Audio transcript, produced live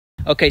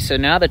Okay, so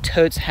now the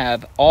totes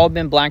have all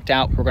been blacked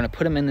out. We're gonna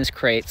put them in these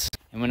crates.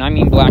 And when I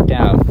mean blacked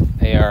out,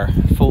 they are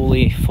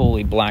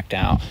fully blacked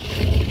out.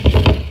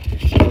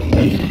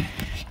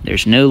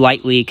 There's no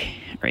light leak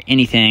or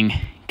anything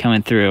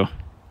coming through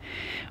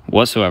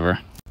whatsoever.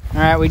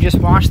 All right, we just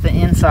washed the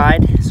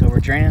inside, so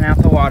we're draining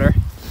out the water.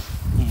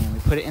 And we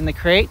put it in the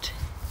crate.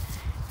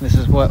 This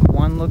is what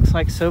one looks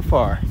like so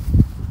far.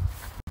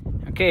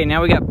 Okay,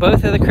 now we got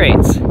both of the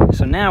crates.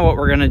 So now what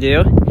we're gonna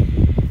do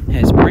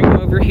is bring them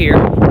over here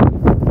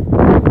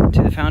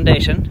to the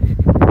foundation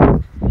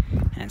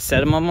and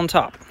set them up on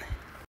top.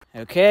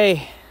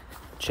 Okay,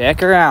 check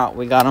her out.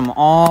 We got them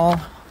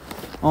all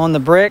on the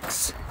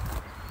bricks,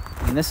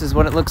 and this is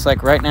what it looks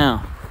like right now.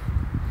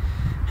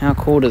 How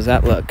cool does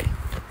that look?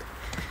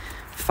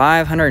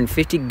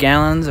 550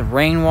 gallons of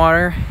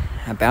rainwater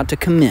about to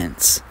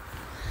commence.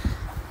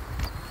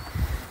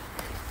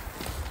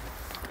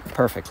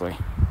 Perfectly.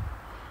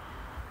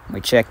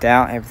 We checked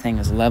out, everything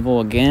is level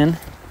again.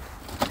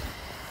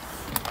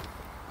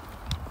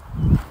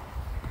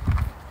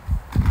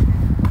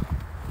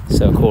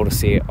 So cool to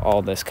see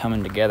all this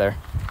coming together.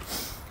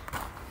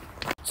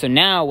 So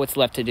now what's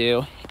left to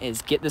do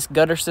is get this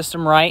gutter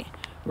system right.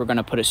 We're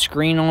gonna put a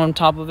screen on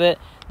top of it.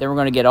 Then we're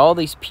gonna get all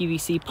these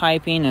PVC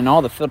piping and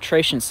all the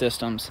filtration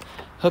systems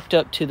hooked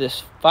up to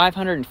this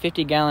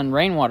 550 gallon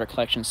rainwater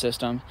collection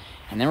system.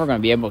 And then we're gonna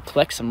be able to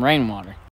collect some rainwater.